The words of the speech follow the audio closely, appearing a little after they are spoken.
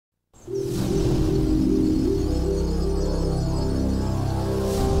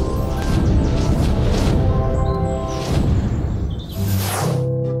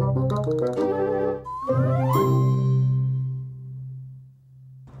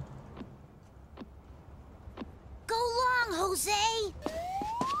Jose!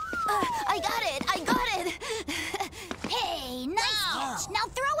 I got it! Hey, nice catch. Now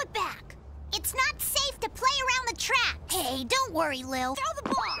throw it back. It's not safe to play around the track. Hey, don't worry, Lil. Throw the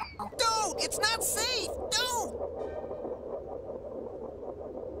ball. Don't! It's not safe! Don't!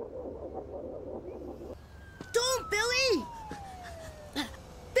 Don't, Billy! Billy!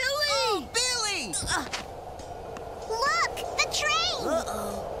 Oh, Billy! Look, the train!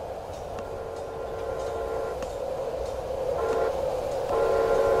 Uh-oh.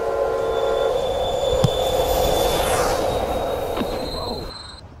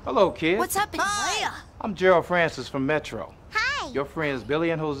 Hello, kids. What's happening? Hiya! I'm Gerald Francis from Metro. Hi. Your friends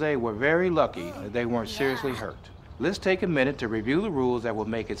Billy and Jose were very lucky that they weren't seriously hurt. Let's take a minute to review the rules that will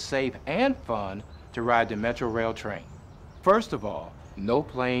make it safe and fun to ride the Metro Rail train. First of all, no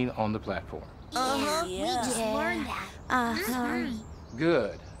playing on the platform. We just learned that.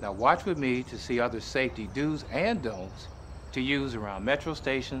 Good. Now watch with me to see other safety do's and don'ts to use around Metro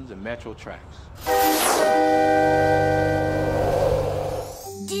stations and Metro tracks.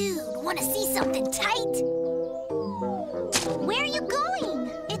 Dude, wanna see something tight? Where are you going?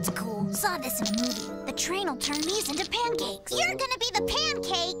 It's cool. Saw this in a movie. The train will turn these into pancakes. You're gonna be the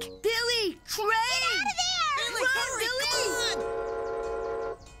pancake! Billy! Train! Get out of there! Billy, Run, hurry, Billy! come on!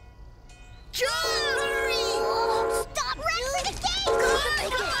 John! Hurry! Stop! Run for the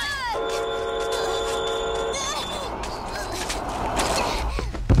gate!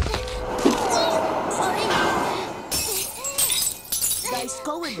 Nice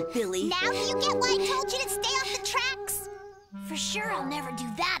going, Billy. Now do you get why I told you to stay off the tracks? For sure I'll never do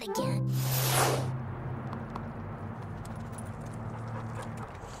that again.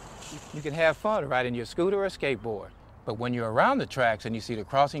 You can have fun riding your scooter or skateboard, but when you're around the tracks and you see the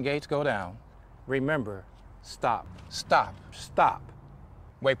crossing gates go down, remember, stop, stop, stop.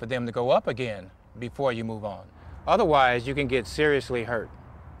 Wait for them to go up again before you move on. Otherwise, you can get seriously hurt.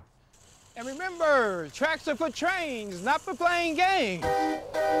 And remember, tracks are for trains, not for playing games.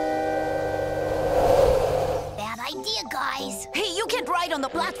 Bad idea, guys. Hey, you can't ride on the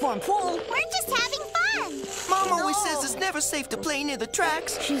platform, fool! We're just having fun. Mom always says it's never safe to play near the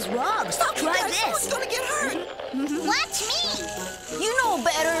tracks. She's wrong. Stop, you Try guys, this. someone's gonna get hurt. Watch me. You know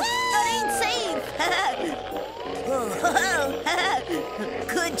better! That ain't safe!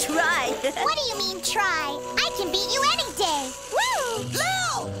 Good try. What do you mean, try? I can beat you any day. Woo!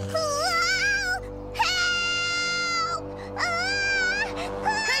 Lil! Help!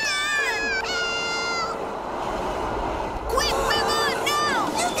 Hang on! Help! Quick, move on now!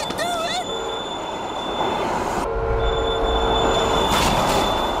 You can do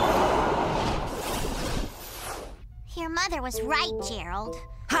it! Your mother was right, Gerald.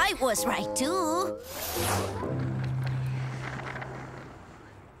 I was right, too.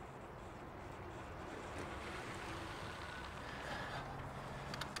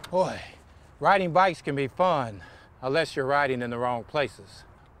 Boy, riding bikes can be fun, unless you're riding in the wrong places.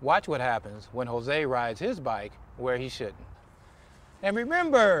 Watch what happens when Jose rides his bike where he shouldn't. And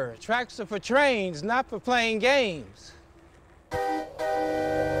remember, tracks are for trains, not for playing games.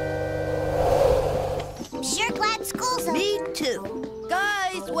 I'm sure glad school's over. Me too.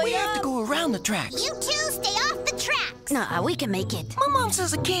 Guys, We wait have to up! go around the tracks. You two stay off the tracks. Nah, we can make it. My mom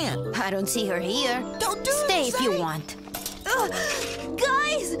says I can't. I don't see her here. Don't do it, Stay if you Jose. want.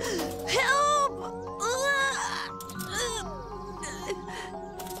 Guys! Help!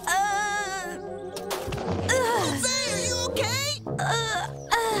 Jose, are you okay?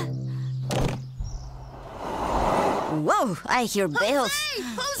 Whoa, I hear bells.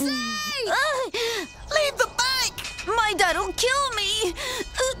 Jose! Leave the bike! My dad'll kill me!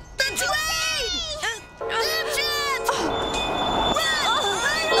 The train! Catch it!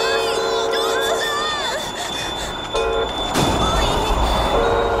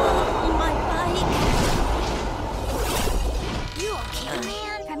 My bike. You okay,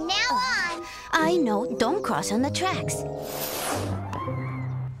 man? From now on. I know, don't cross on the tracks.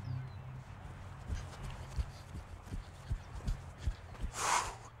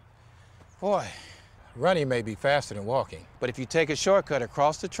 Boy, running may be faster than walking, but if you take a shortcut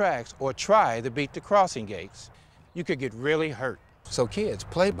across the tracks or try to beat the crossing gates, you could get really hurt. So kids,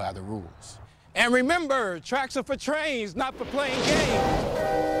 play by the rules. And remember, tracks are for trains, not for playing games.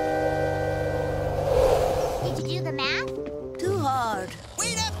 Did you do the math? Too hard.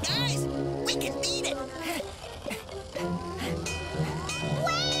 Wait up, guys! We can beat it!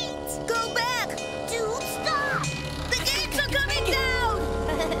 Wait! Go back! Dude, stop! The gates are coming down!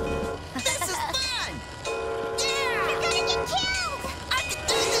 This is fun! You're gonna get killed! I can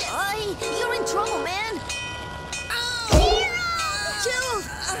do this! You're in trouble, man. Gerald!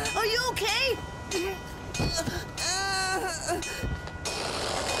 Are you okay?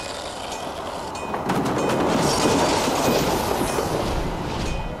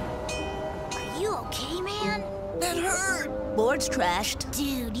 board's trashed.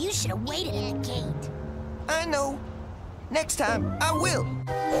 Dude, you should have waited at the gate. I know. Next time, I will.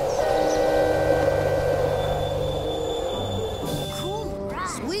 Cool ride.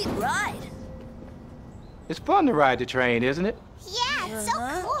 Sweet ride. It's fun to ride the train, isn't it? Yeah, it's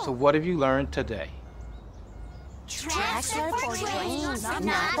so cool. So what have you learned today? Tracks are for trains,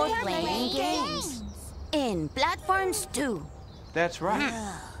 not for playing games. In platforms too. That's right.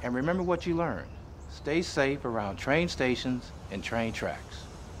 And remember what you learned. Stay safe around train stations and train tracks.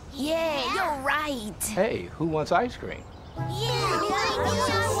 Yeah, you're right. Hey, who wants ice cream? Yeah,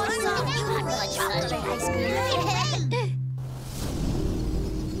 I want some. You have the chocolate.